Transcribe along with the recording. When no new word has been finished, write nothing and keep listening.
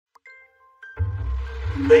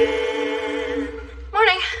Morning.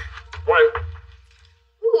 Morning.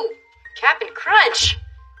 Ooh, Captain Crunch.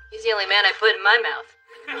 He's the only man I put in my mouth.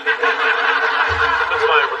 That's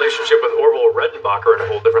my relationship with Orville Redenbacher in a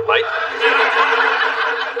whole different light.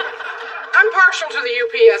 I'm partial to the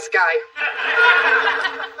UPS guy.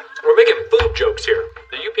 We're making food jokes here.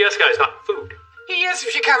 The UPS guy is not food. He is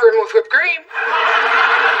if you cover him with whipped cream.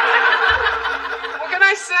 What can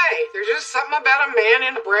I say? There's just something about a man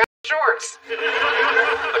in brown shorts.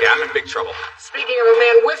 Okay, I'm in big trouble. Speaking of a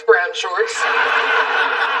man with brown shorts.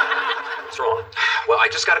 What's wrong? Well, I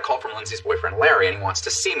just got a call from Lyndsey's boyfriend, Larry, and he wants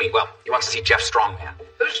to see me. Well, he wants to see Jeff Strongman.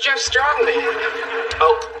 Who's Jeff Strongman?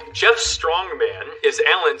 Oh, Jeff Strongman is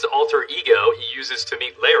Alan's alter ego he uses to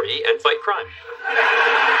meet Larry and fight crime.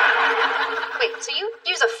 Wait, so you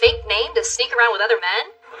use a fake name to sneak around with other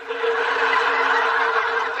men?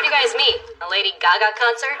 Where do you guys meet? A Lady Gaga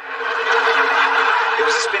concert? It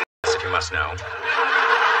was a spin, if you must know.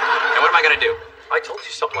 And what am I going to do? I told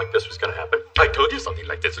you something like this was going to happen. I told you something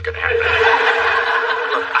like this was going to happen.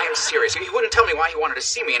 Look, I am serious. He wouldn't tell me why he wanted to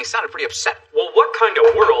see me, and he sounded pretty upset. Well, what kind of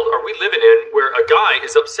world are we living in where a guy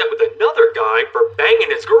is upset with another guy for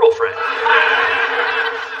banging his girlfriend?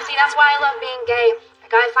 See, that's why I love being gay. A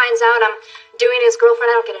guy finds out I'm doing his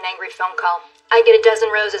girlfriend, I don't get an angry phone call. I get a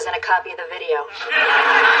dozen roses and a copy of the video.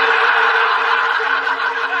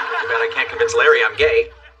 Too bad I can't convince Larry I'm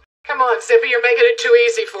gay. Come on, Zippy, you're making it too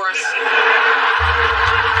easy for us.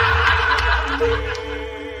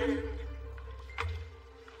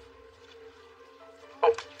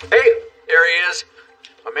 Oh, hey, there he is.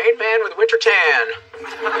 A main man with a winter tan.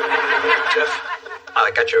 Jeff,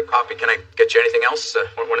 I got you a coffee. Can I get you anything else?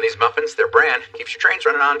 Want one of these muffins? They're brand. Keeps your trains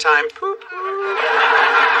running on time. Poop.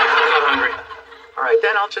 I'm not hungry. All right,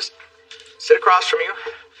 then I'll just sit across from you,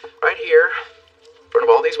 right here, in front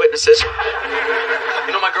of all these witnesses.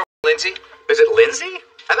 You know my girl, Lyndsey? Is it Lyndsey?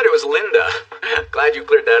 I thought it was Linda. Glad you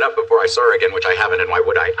cleared that up before I saw her again, which I haven't, and why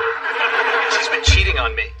would I? She's been cheating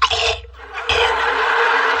on me.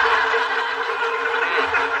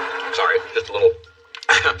 Sorry, just a little...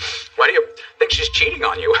 Why do you think she's cheating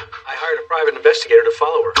on you? I hired a private investigator to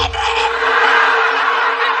follow her.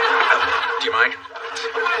 Do you mind?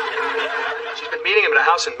 She's been meeting him at a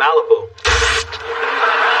house in Malibu.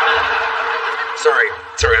 Sorry,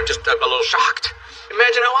 I'm just a little shocked.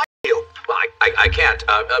 Imagine how I feel. Well, I can't,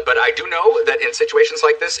 but I do know that in situations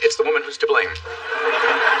like this, it's the woman who's to blame.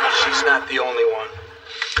 She's not the only one.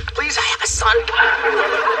 Please, I have a son.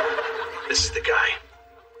 This is the guy.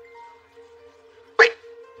 Wait,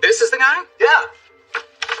 this is the guy? Yeah,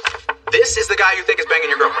 This is the guy you think is banging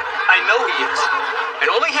your girlfriend? I know he is. And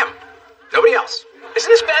only him. Nobody else.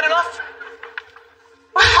 Isn't this bad enough?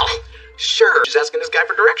 Well, sure. She's asking this guy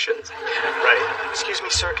for directions. Right. Excuse me,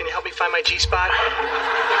 sir, can you help me find my G-spot?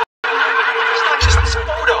 It's not just this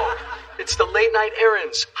photo. It's the late night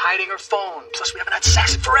errands, hiding her phone. Plus, we haven't had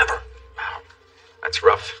sex in forever. Wow, that's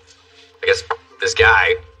rough. I guess this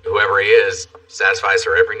guy, whoever he is, satisfies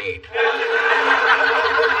her every need.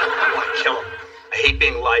 I want to kill him. I hate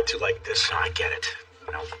being lied to like this. I get it.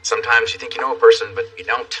 You know, sometimes you think you know a person, but you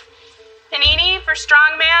don't. Panini for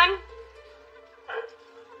Strongman?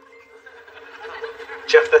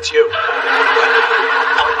 Jeff, that's you.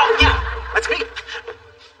 Oh, yeah, that's me.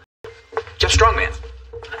 Jeff Strongman.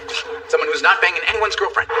 Someone who's not banging anyone's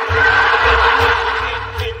girlfriend.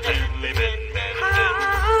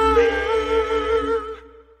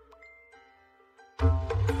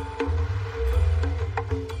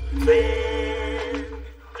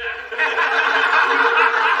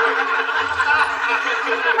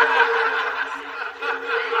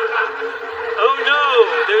 Oh no,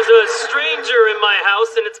 there's a stranger in my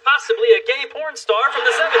house and it's possibly a gay porn star from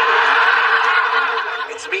the 70s.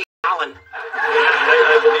 It's me, Alan.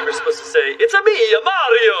 I believe you're supposed to say, it's a me, a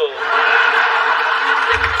Mario.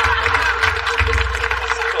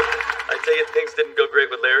 So, I take it things didn't go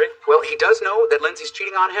great with Larry? Well, he does know that Lyndsey's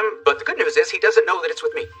cheating on him, but the good news is he doesn't know that it's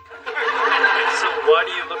with me. So why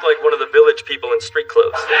do you look like one of the village people in street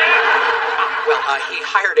clothes? Well, he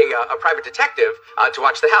hired a private detective to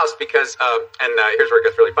watch the house because, here's where it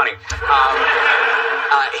gets really funny.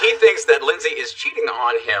 He thinks that Lyndsey is cheating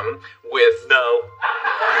on him with... No.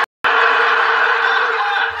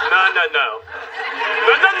 No.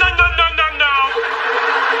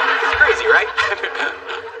 It's crazy, right?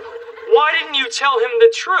 Why didn't you tell him the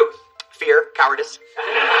truth? Fear, cowardice,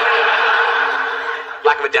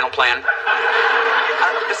 lack of a dental plan.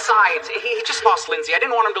 Besides, he just lost Lyndsey. I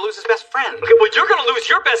didn't want him to lose his best friend. Okay, well, you're gonna lose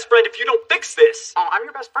your best friend if you don't fix this. Oh, I'm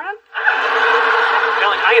your best friend?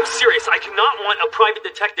 Alan, I am serious. I do not want a private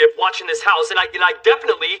detective watching this house, and I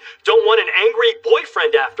definitely don't want an angry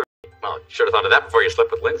boyfriend after. Well, Should have thought of that before you slept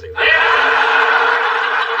with Lyndsey.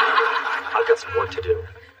 I've got some work to do,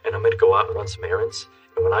 and I'm going to go out and run some errands.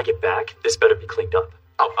 And when I get back, this better be cleaned up.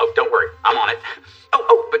 Oh, don't worry. I'm on it.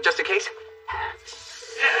 Oh, but just in case.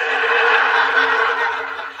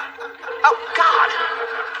 Oh, God.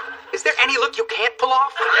 Is there any look you can't pull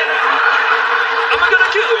off? I'm gonna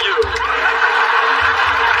kill you!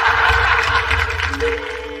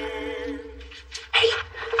 Hey.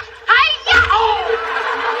 Hi-ya! Oh!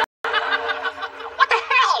 What the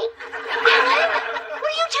hell? Alan, what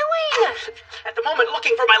are you doing? At the moment,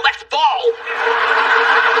 looking for my left ball.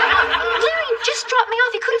 Larry just dropped me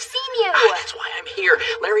off. He could have seen you. That's why I'm here.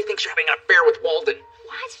 Larry thinks you're having an affair with Walden.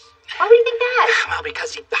 What? Why would you think that? Well,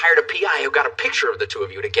 because he hired a PI who got a picture of the two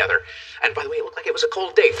of you together. And by the way, it looked like it was a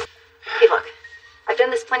cold date. Hey, look. I've done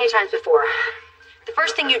this plenty of times before. The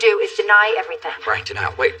first thing you do is deny everything. Right,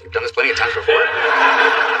 denial. Wait, you've done this plenty of times before?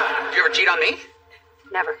 Did you ever cheat on me?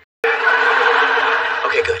 Never.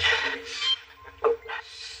 Okay, good.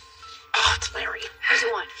 Oh, it's Larry. What does he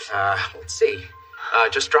want? Let's see.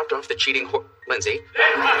 Just dropped off the cheating Lyndsey.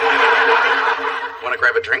 Want to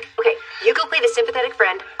grab a drink? Okay, you go play the sympathetic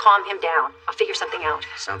friend. Calm him down. I'll figure something out.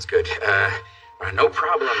 Sounds good. No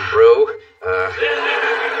problem, bro.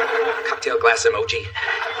 Cocktail glass emoji.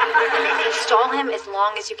 Stall him as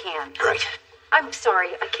long as you can. Right. I'm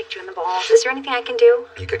sorry I kicked you in the balls. Is there anything I can do?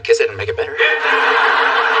 You could kiss it and make it better.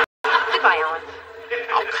 Goodbye, Alan.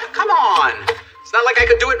 Oh, come on. It's not like I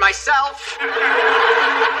could do it myself.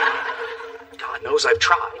 God knows I've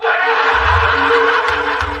tried.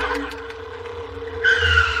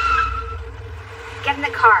 Get in the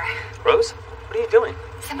car. Rose, what are you doing?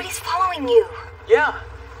 Somebody's following you. Yeah,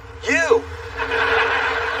 you!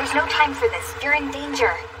 There's no time for this. You're in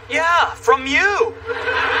danger. Yeah, from you!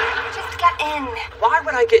 Just get in. Why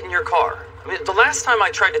would I get in your car? I mean, the last time I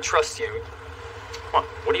tried to trust you... What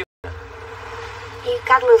are you... You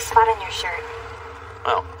got a little spot on your shirt.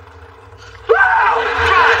 Oh.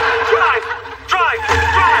 Drive!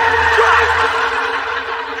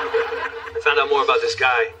 I found out more about this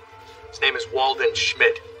guy. His name is Walden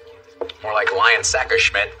Schmidt. More like Lion Sacker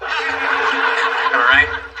Schmidt. All right?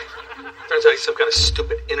 Turns out he's some kind of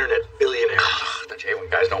stupid internet billionaire. Don't you hate when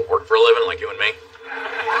guys don't work for a living like you and me?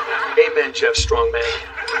 Amen, Jeff Strongman.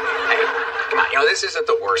 Hey, come on. This isn't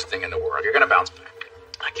the worst thing in the world. You're going to bounce back.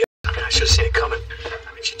 I should have seen it coming.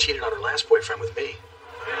 She cheated on her last boyfriend with me.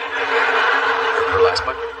 Her last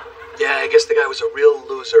one? Yeah, I guess the guy was a real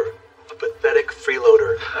loser. A pathetic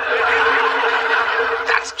freeloader.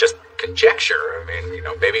 That's just conjecture. I mean,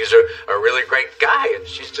 maybe he's a really great guy and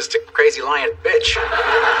she's just a crazy lying bitch.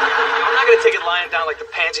 I'm not going to take it lying down like the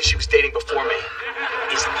pansy she was dating before me.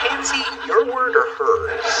 Is pansy your word or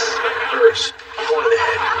hers? Hers. I'm going to the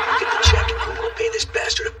head. Get the check and I'm going to pay this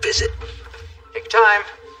bastard a visit. Take your time.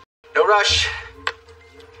 No rush.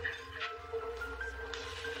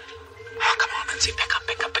 Oh, come on, Lyndsey. Pick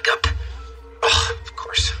up. Oh, of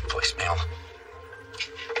course. Voicemail.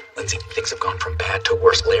 Lyndsey, things have gone from bad to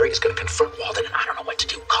worse. Larry is going to confront Walden, and I don't know what to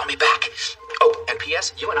do. Call me back. Oh, and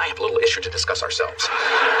P.S., you and I have a little issue to discuss ourselves.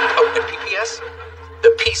 Oh, and P.P.S.,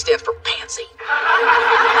 the P stands for pansy.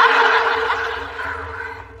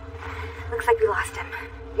 Looks like we lost him.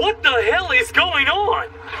 What the hell is going on?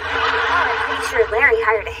 I'm pretty sure Larry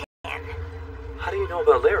hired a hitman. How do you know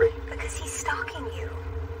about Larry? Because he's stalking you.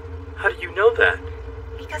 How do you know that?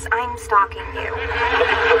 Because I'm stalking you.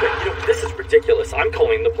 Okay, this is ridiculous. I'm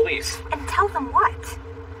calling the police. And tell them what?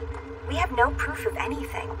 We have no proof of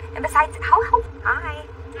anything. And besides, how help I?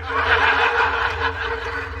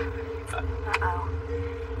 Uh-oh.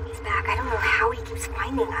 He's back. I don't know how he keeps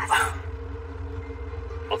finding us.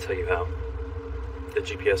 I'll tell you how. The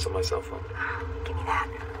GPS on my cell phone. Give me that.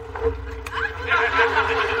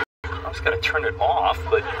 I was gonna turn it off,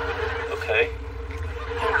 but okay.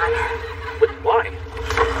 Hang on. But why?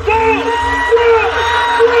 Yay!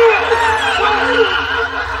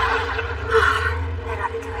 That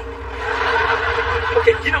ought to do it.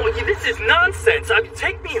 Okay, this is nonsense.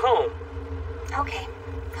 Take me home. Okay.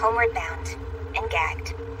 Homeward bound. And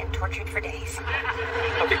gagged. And tortured for days.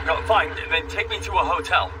 Okay, no, fine. Then take me to a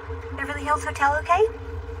hotel. Beverly Hills Hotel, okay?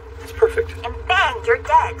 That's perfect. And bang, you're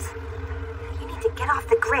dead. You need to get off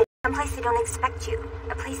the grid. Someplace they don't expect you.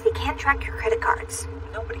 A place they can't track your credit cards.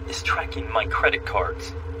 Nobody is tracking my credit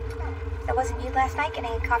cards. That wasn't you last night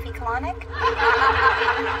getting a coffee colonic?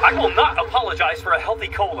 I will not apologize for a healthy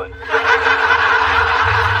colon.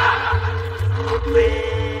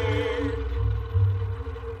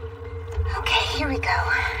 Okay, here we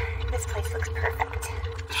go. This place looks perfect.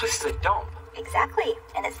 This place is a dump. Exactly,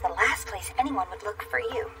 and it's the last place anyone would look for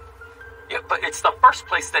you. Yeah, but it's the first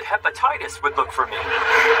place that hepatitis would look for me.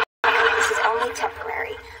 This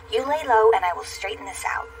You lay low and I will straighten this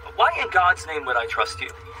out. Why in God's name would I trust you?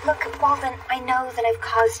 Look, Walden, I know that I've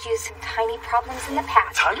caused you some tiny problems in the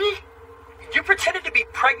past. Tiny? You pretended to be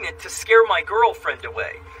pregnant to scare my girlfriend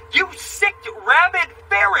away. You sicked rabid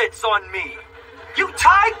ferrets on me. You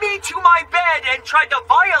tied me to my bed and tried to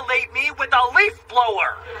violate me with a leaf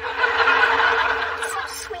blower. So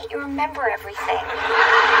sweet, you remember everything.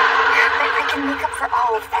 But I can make up for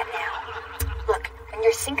all of that now. Look, when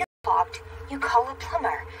your sink is clogged, you call a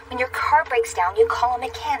plumber. When your car breaks down, you call a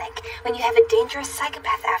mechanic. When you have a dangerous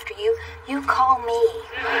psychopath after you, you call me.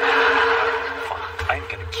 I'm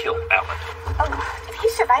gonna kill Alan. Oh, if you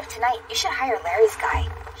survive tonight, you should hire Larry's guy.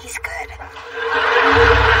 He's good.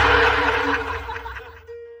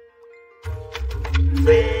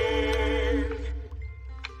 There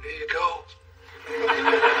you go.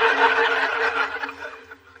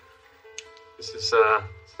 This is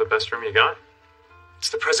the best room you got? It's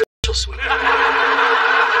the presidential suite.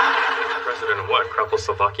 President of what?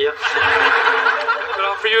 Czechoslovakia? I could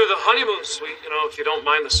offer you the honeymoon suite, if you don't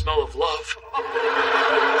mind the smell of love.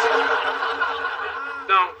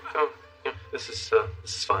 No. Yeah, this is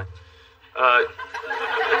fine.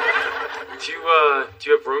 Do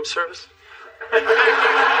you have room service? I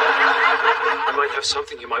might have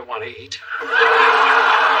something you might want to eat.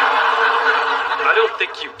 I don't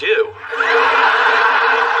think you do.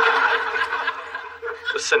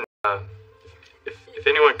 Listen, if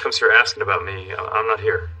anyone comes here asking about me, I'm not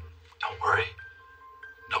here. Don't worry.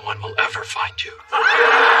 No one will ever find you.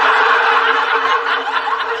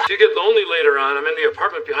 If you get lonely later on, I'm in the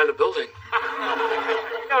apartment behind the building.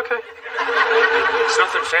 Yeah, okay. It's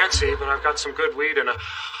nothing fancy, but I've got some good weed and a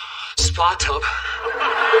spa tub.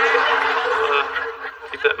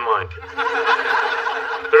 Keep that in mind.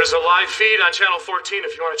 There's a live feed on Channel 14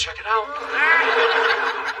 if you want to check it out.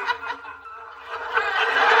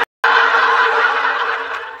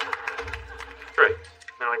 Great.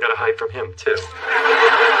 Now I gotta hide from him, too.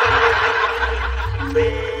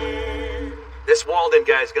 This Walden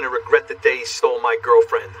guy's gonna regret the day he stole my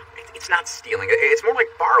girlfriend. It's not stealing. It's more like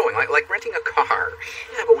borrowing, like renting a car.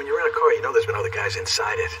 Yeah, but when you're in a car, you know there's been other guys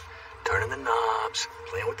inside it. Turning the knobs,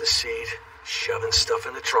 playing with the seat, shoving stuff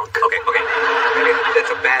in the trunk. Okay. Maybe that's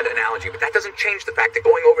a bad analogy, but that doesn't change the fact that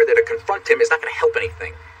going over there to confront him is not gonna help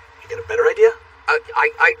anything. You got a better idea?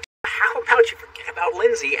 How about you forget about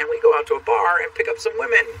Lyndsey and we go out to a bar and pick up some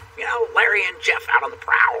women? Larry and Jeff out on the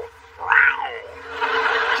prowl.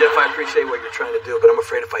 Jeff, I appreciate what you're trying to do, but I'm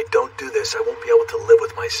afraid if I don't do this, I won't be able to live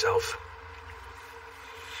with myself.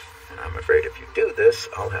 I'm afraid if you do this,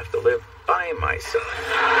 I'll have to live by myself.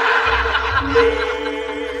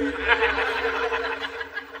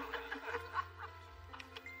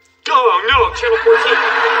 Oh, no, Channel 14.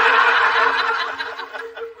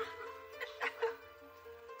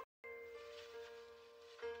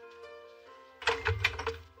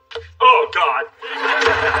 Oh, God.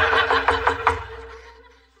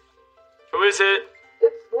 Who is it?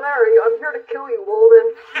 It's Larry. I'm here to kill you,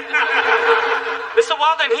 Walden. Mr.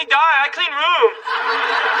 Walden, he died. I clean room.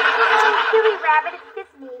 Silly rabbit, it's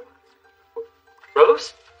just me.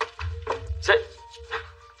 Rose? Is that...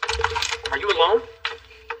 Are you alone?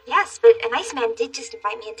 Yes, but a nice man did just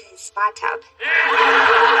invite me into his spa tub.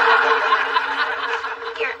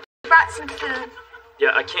 Here, I brought some food.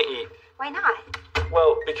 Yeah, I can't eat. Why not?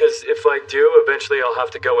 Well, because if I do, eventually I'll have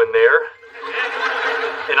to go in there.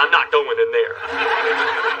 And I'm not going in there.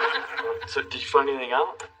 So, did you find anything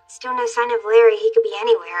out? Still no sign of Larry. He could be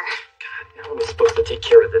anywhere. God, how am I supposed to take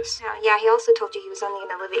care of this? Oh, yeah, he also told you he was only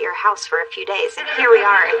going to live at your house for a few days. And here we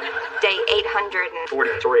are at day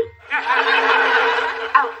 843.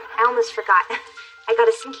 Oh, I almost forgot. I got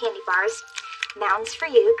us some candy bars. Mounds for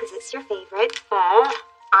you, because it's your favorite. Aww.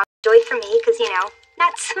 Joy for me, because,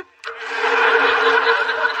 nuts.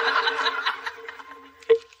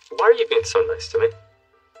 Hey, why are you being so nice to me?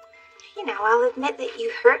 I'll admit that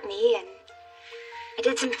you hurt me, and I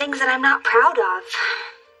did some things that I'm not proud of.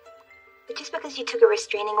 But just because you took a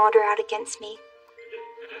restraining order out against me,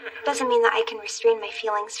 doesn't mean that I can restrain my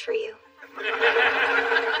feelings for you.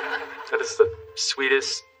 That is the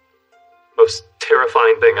sweetest, most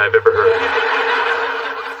terrifying thing I've ever heard.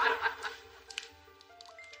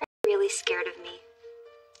 You're really scared of me.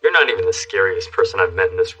 You're not even the scariest person I've met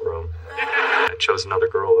in this room. I chose another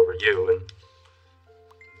girl over you, and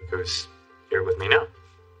who's here with me now.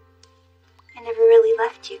 I never really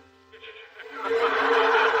left you.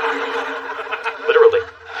 Literally.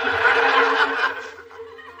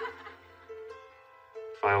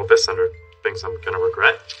 File this under things I'm gonna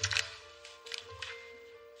regret.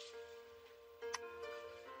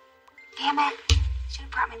 Damn it. Should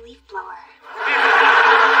have brought my leaf blower.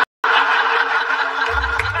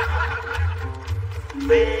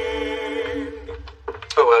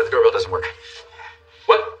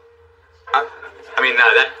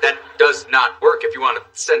 not work if you want to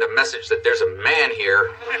send a message that there's a man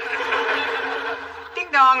here. Ding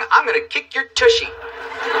dong, I'm gonna kick your tushy.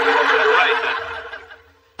 You're right.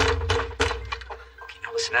 Okay,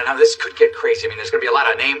 now listen, now this could get crazy. I mean, there's gonna be a lot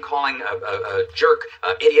of name calling, jerk,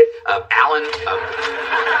 idiot, Alan,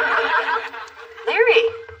 Larry.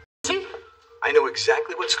 See? I know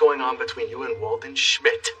exactly what's going on between you and Walden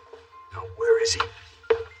Schmidt. Now, where is he?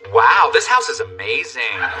 Wow, this house is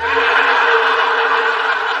amazing.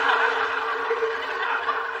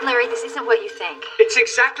 Larry, this isn't what you think. It's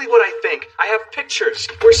exactly what I think. I have pictures.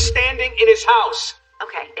 We're standing in his house.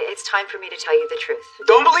 Okay, it's time for me to tell you the truth.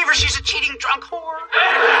 Don't believe her, she's a cheating drunk whore.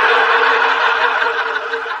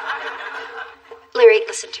 Larry,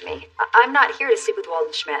 listen to me. I'm not here to sleep with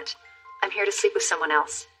Walden Schmidt. I'm here to sleep with someone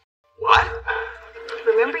else. What?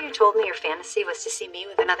 Remember you told me your fantasy was to see me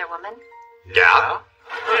with another woman? Yeah?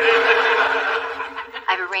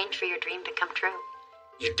 I've arranged for your dream to come true.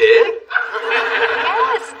 You did?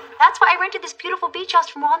 Yes, that's why I rented this beautiful beach house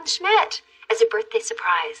from Walden Schmidt as a birthday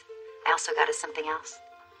surprise. I also got us something else.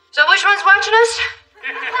 So which one's watching us?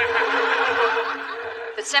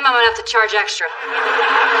 If it's him, I'm gonna have to charge extra.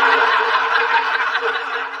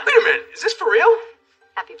 Wait a minute, is this for real?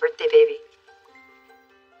 Happy birthday, baby.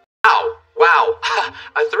 Wow.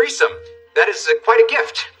 A threesome. That is quite a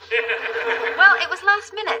gift. Well, it was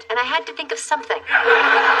last minute, and I had to think of something.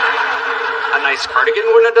 A nice cardigan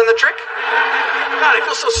wouldn't have done the trick? God, I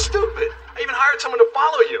feel so stupid. I even hired someone to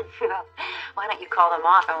follow you. Well, why don't you call them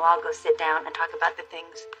off and we'll all go sit down and talk about the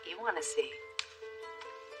things you want to see.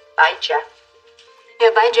 Bye, Jeff. Yeah,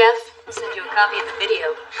 bye, Jeff. I'll send you a copy of the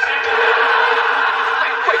video.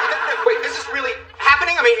 Wait, this is really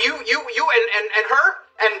happening? I mean, you and her?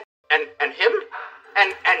 And him?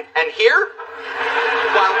 And here?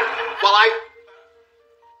 While I...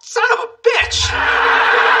 Son of a bitch!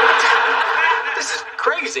 This is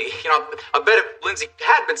crazy. You know, I bet if Lyndsey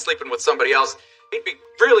had been sleeping with somebody else, he'd be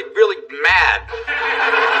really, really mad.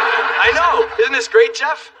 I know. Isn't this great,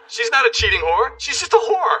 Jeff? She's not a cheating whore. She's just a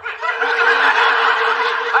whore.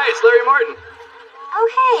 Hi, it's Larry Martin. Oh,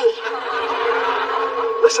 hey.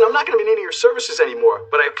 Listen, I'm not going to be needing your services anymore,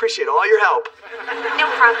 but I appreciate all your help. No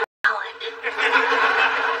problem, Alan.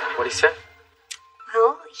 What'd he say?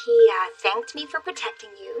 Well, he thanked me for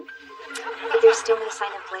protecting you, but there's still no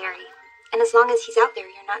sign of Larry. And as long as he's out there,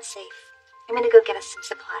 you're not safe. I'm gonna go get us some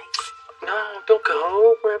supplies. No, don't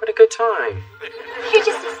go. We're having a good time. You're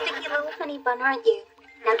just a sticky little honey bun, aren't you?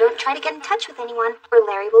 Now don't try to get in touch with anyone, or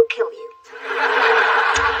Larry will kill you.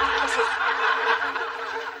 Kisses.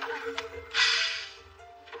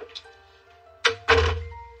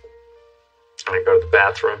 I go to the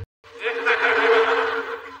bathroom.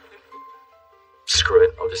 Screw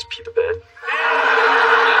it, I'll just pee the bed.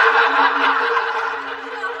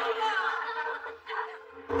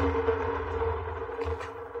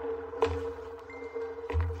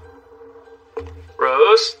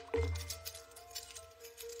 Rose?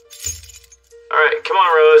 Alright, come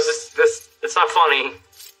on, Rose. It's not funny.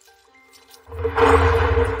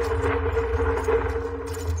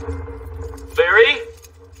 Larry?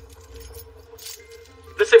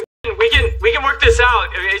 Listen, we can work this out.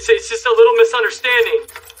 It's just a little misunderstanding.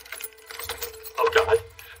 Oh, God.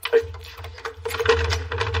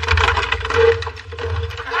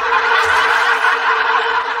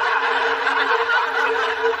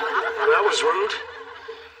 That was rude.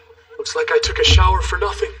 Looks like I took a shower for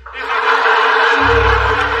nothing.